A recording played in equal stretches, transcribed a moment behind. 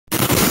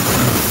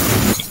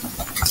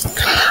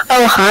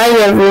Oh, hi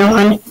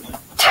everyone.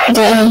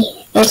 Today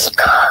it's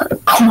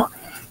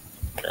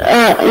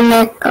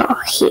Nicole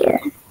here.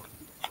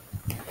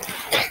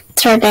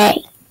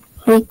 Today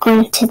we're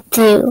going to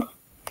do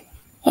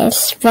a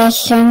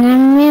special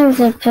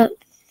music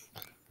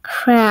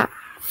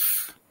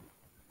craft.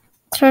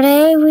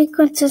 Today we're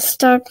going to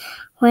start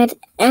with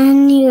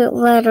any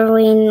letter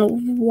we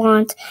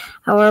want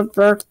our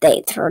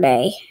birthday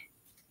today.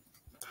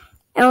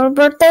 Our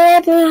birthday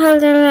will be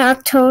held in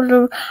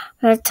October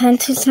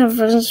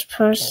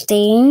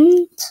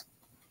 27th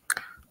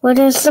with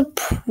a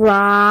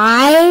surprise.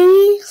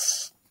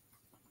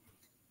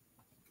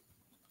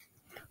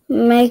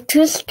 Make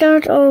to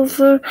start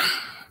over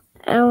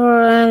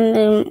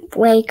our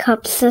wake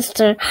up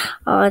sister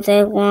all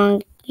day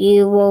long.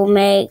 You will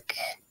make.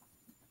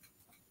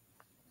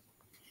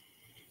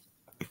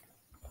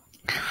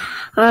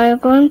 I'm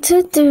going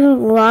to do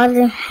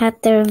Robin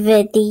Hatter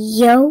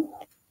video.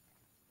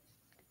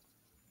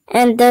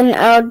 And then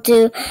I'll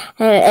do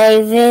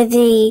a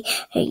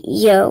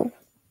video.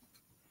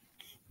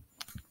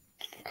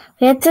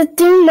 We have to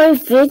do my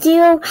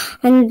video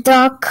and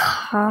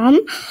 .com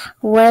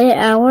with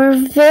our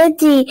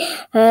video.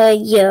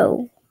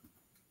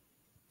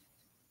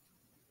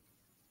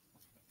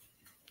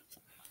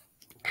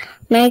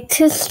 Make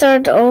to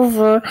start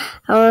over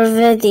our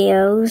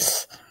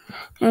videos.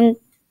 And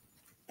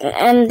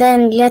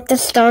then you have to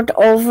start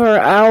over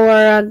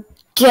our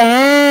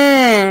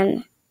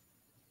again.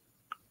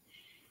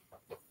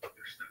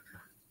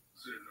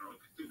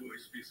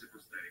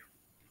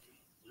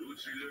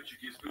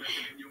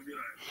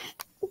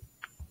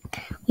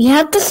 We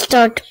need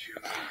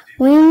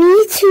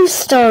to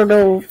start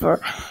over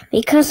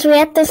because we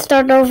have to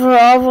start over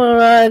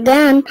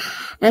again,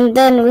 and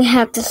then we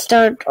have to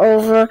start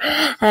over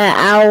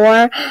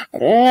our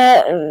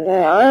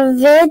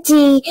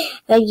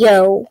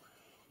video.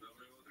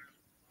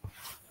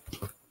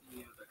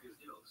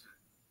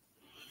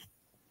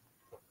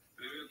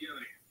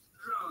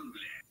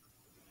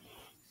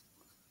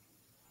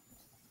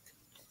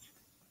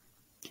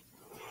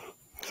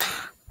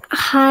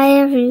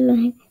 Hi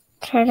everyone.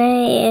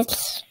 Today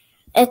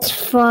it's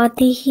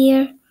foggy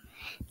here.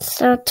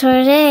 So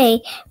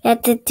today we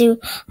have to do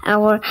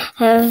our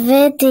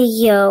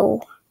video.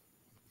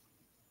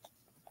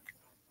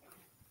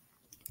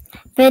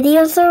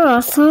 Videos are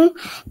awesome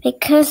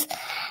because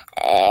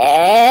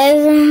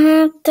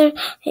after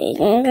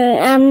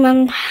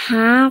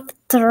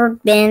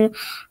been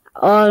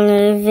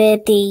on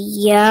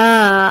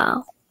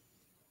video.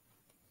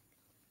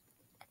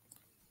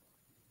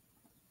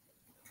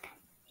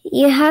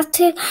 You have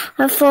to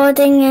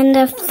folding in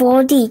the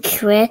 40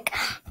 trick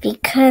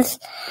because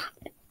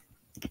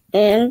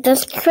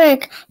this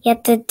trick you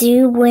have to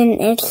do when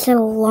it's a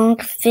long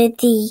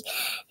video,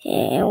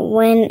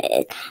 when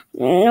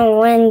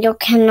you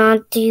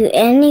cannot do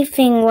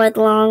anything with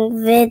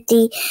long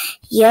video.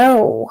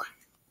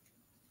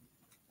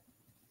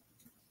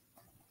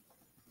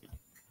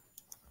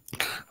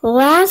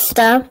 Last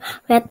up,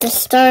 we have to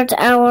start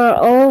our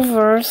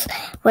overs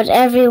with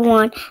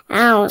everyone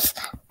else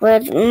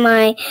with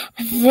my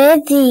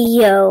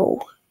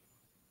video.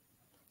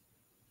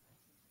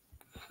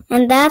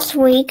 And last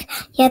week,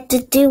 you have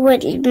to do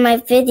with my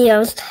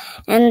videos,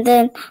 and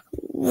then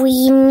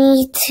we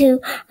need to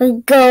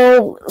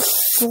go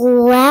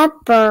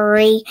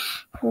slappery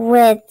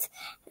with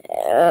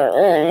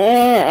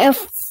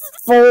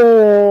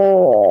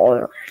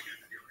 4.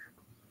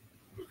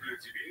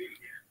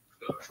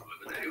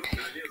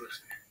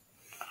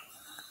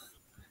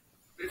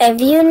 If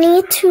you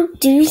need to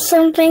do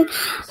something,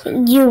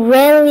 you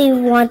really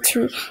want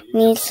to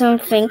need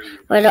something,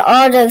 but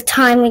all the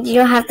time you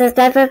have to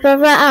step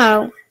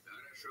out.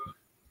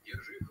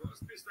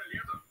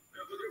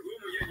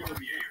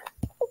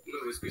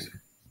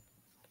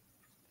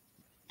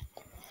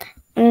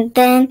 And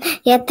then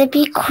you have to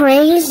be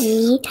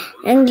crazy,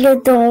 and you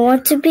don't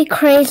want to be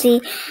crazy.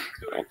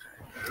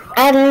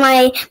 At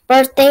my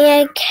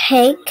birthday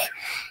cake,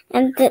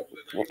 and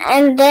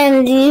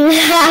then you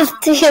have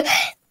to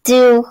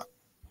do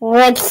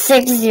with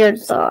 6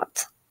 years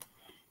old.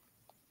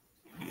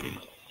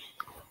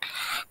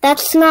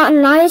 That's not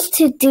nice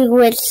to do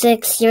with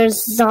 6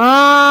 years old.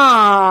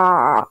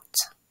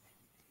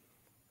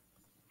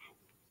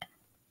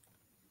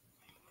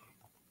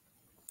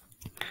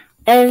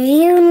 If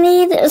you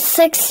need a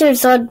 6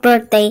 years old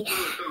birthday,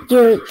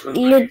 you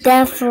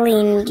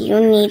definitely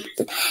need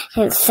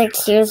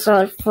 6 years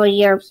old for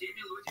your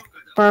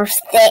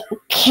birthday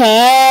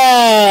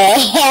cake.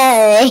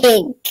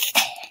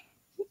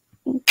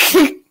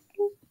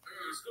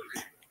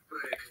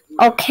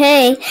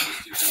 Okay,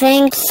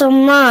 thanks so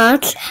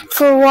much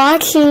for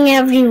watching,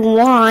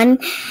 everyone.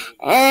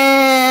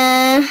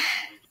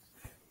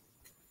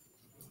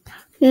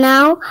 Now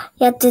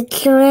you have to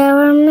join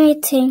our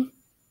meeting.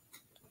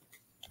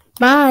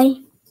 Bye.